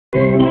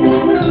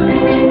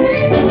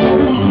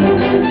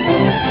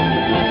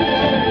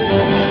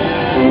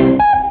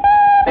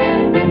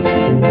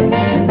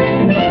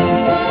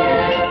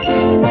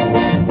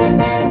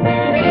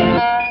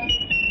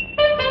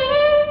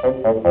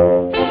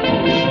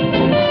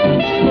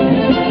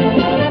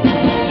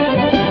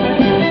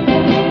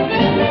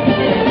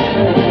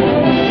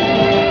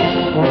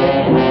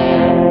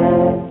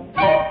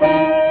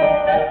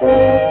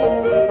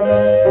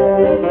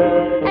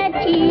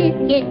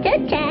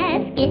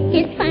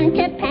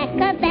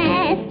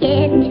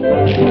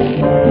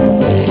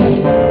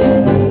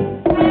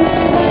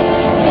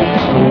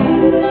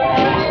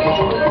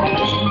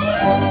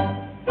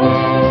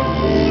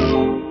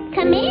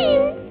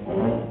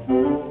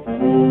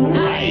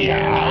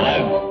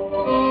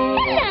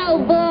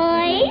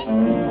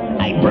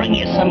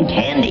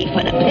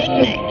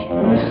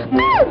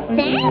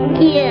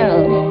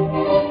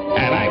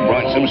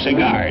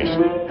Cigars.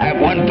 Have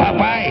one,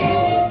 Popeye?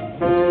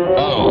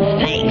 Oh,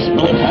 thanks,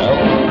 Bluto.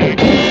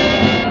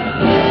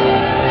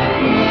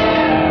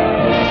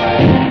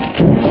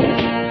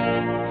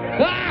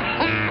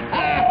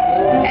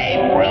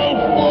 April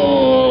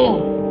Fool!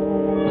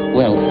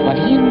 Well, what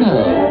do you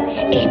know?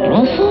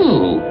 April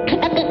Fool.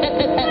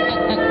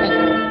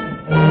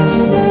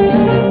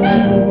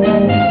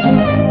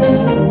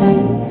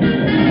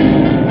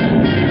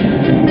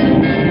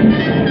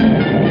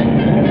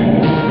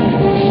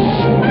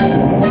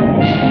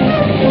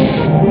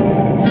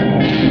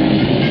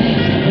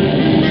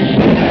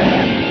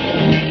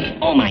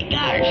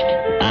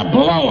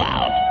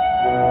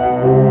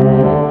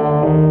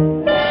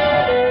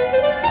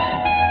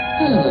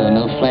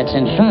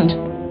 In front.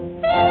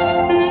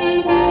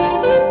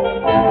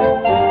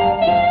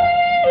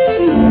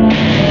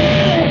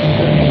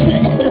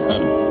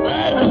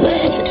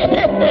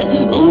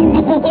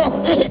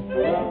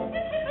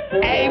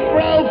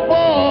 April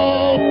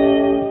Fool!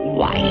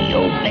 Why, you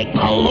big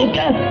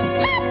palooka?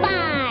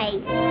 Popeye!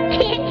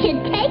 Can't you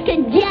take a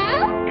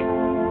joke?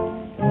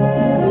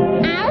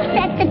 I'll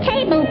set the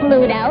table,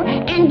 Bluto,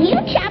 and you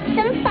chop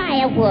some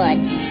firewood.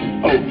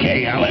 Okay,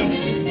 Olive.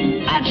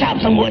 I'll chop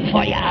some wood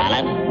for you,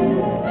 Olive.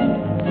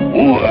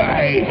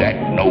 Why, that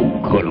no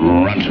good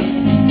runt.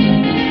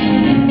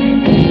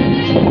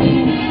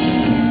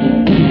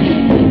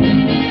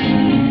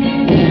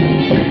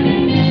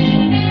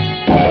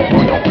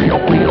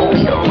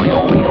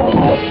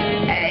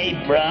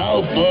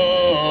 April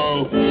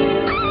Fool!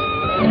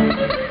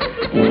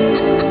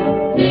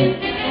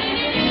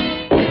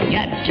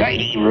 You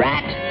dirty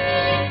rat!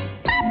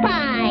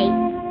 Popeye!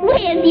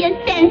 Where's your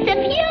sense of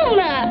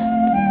humor?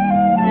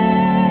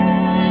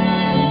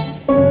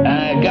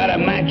 Got a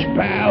match,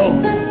 pal?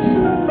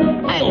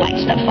 I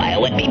lights the fire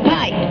with me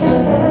pipe.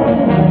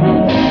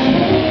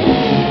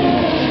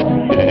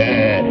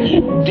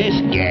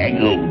 This gag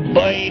will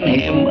burn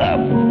him up.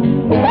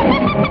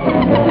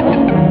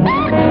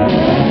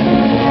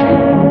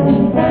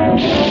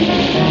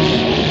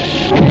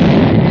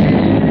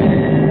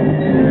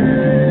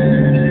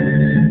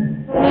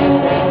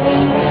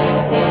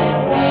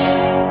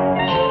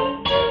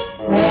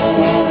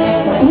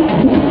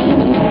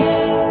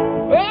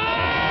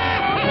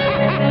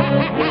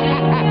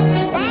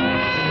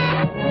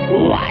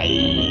 Why,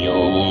 you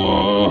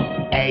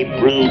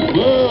April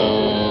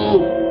Fool!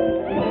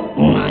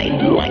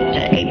 I'd like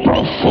to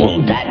April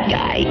Fool that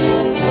guy.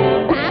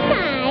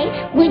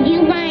 Popeye, would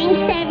you mind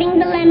serving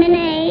the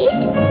lemonade?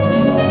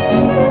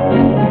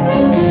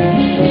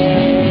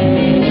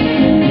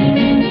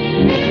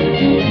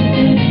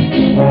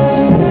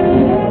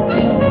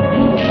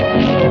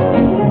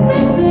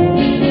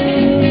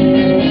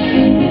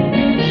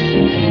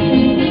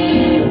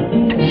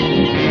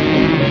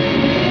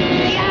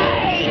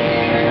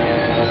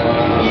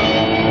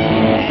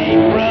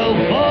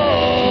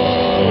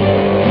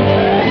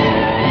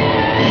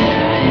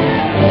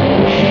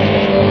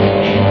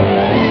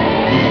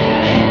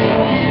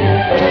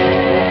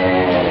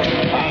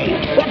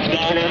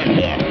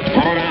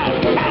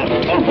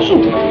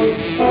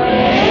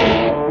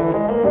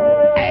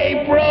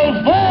 April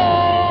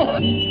Fool!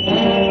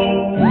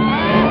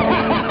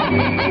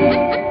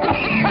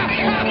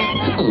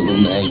 Oh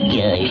my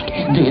gosh,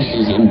 this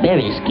is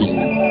embarrassing.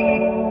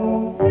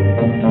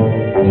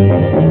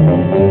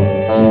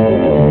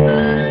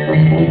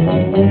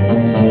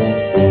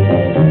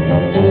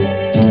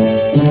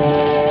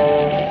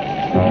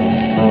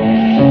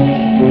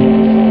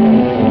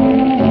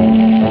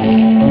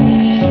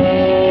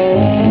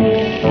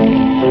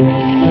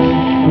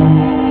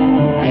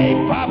 Hey,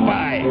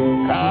 Popeye,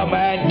 come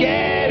and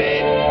get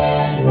it.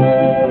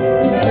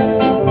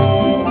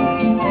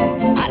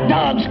 Hot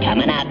dog's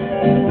coming up.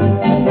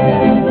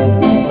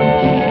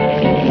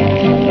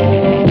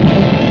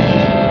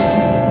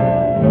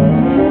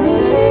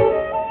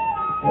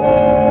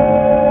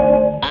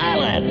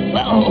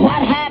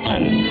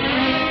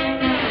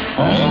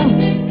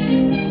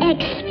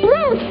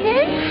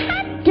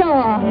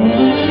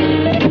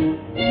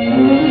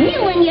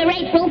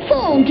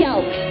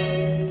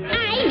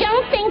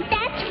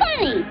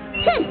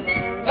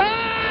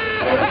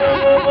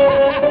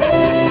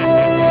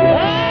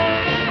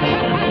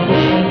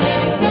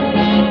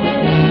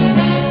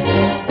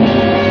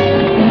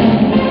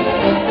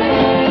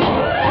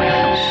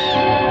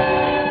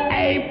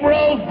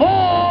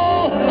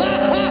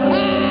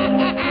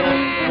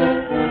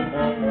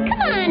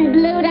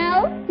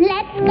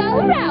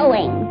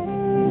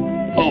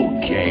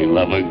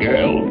 love a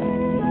girl.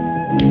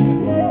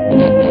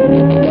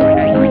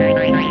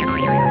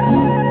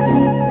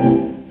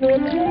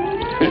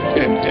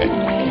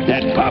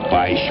 That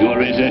Popeye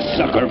sure is a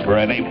sucker for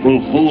an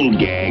April Fool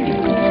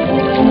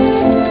gag.